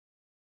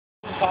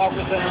talk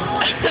with them. You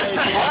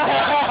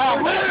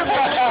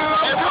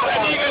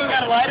guys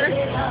got a lighter? You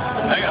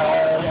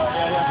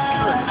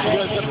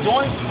guys got a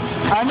joint?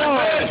 I know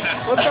it.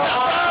 What's up?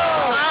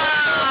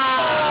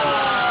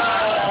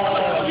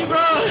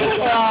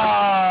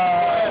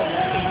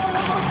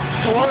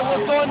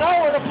 What's going on?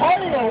 We're the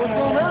party now. What's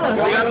going on?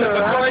 We got the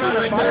party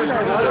right there.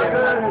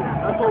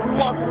 That's what we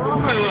walk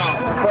around.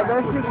 But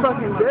that shit's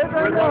fucking dead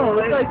right now.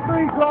 It's like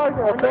 3 o'clock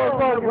or 4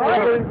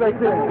 o'clock. It's like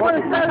this. What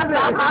is Saturday?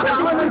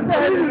 What is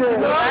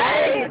Saturday?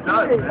 Right?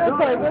 That's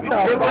like, what the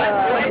fuck?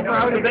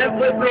 The best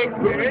listening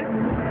experience.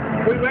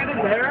 We went in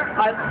there,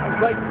 I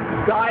like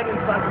died in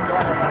fucking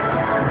water.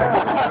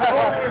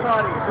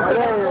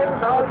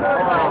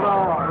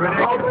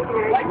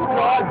 Like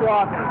dog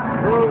walking.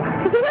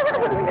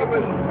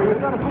 It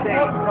was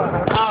insane.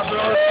 Ah, bro.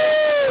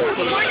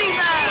 Good morning,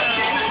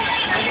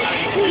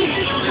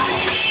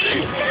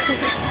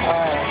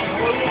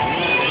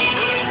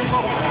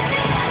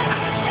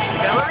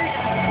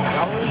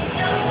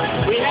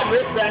 we had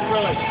wristbands for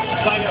like,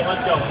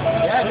 let's go.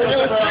 Yeah, it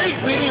was free.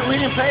 We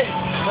didn't pay.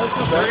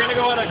 We're gonna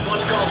go on a one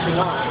call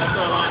tomorrow. That's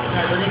what I want.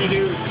 We're gonna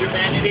do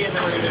humanity and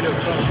then we're gonna do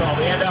a one call.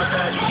 We hand out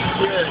that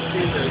here at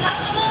Caesars.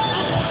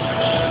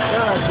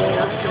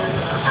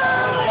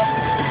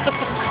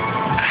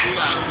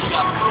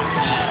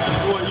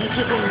 Boy, you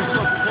took on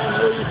yourself.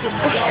 You took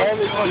on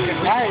every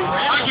fucking night.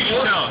 I'll give you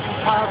a note.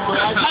 How's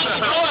it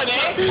going,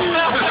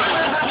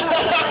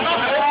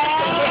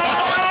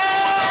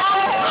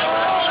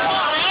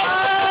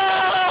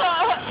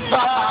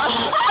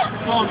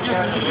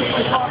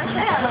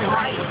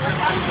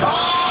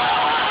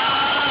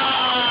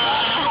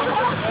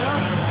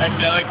 I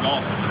feel like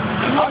golf.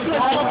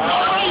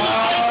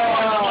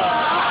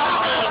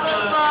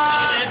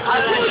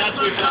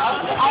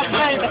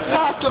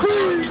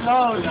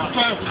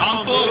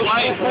 I'm full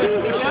white.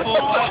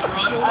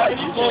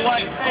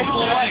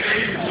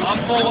 I'm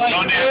full white.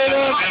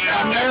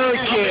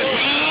 American.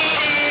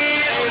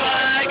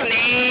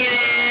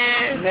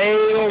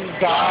 Native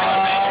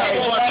guy.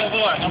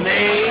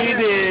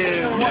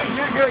 Native.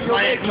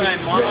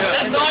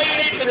 That's all you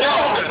need to know.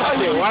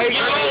 White.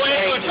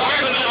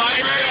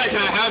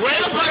 Where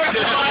the fuck is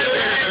the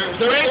library?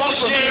 There is a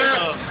share,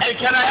 and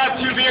can I have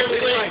 2 beers,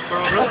 please?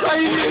 That's all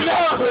you need to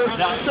know.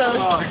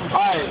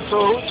 Alright, so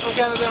who's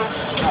Canada?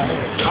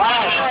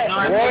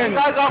 Alright, you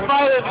guys are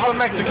fighters from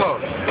Mexico.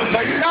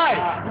 But you guys,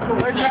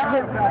 where's your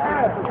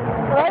Sanchez!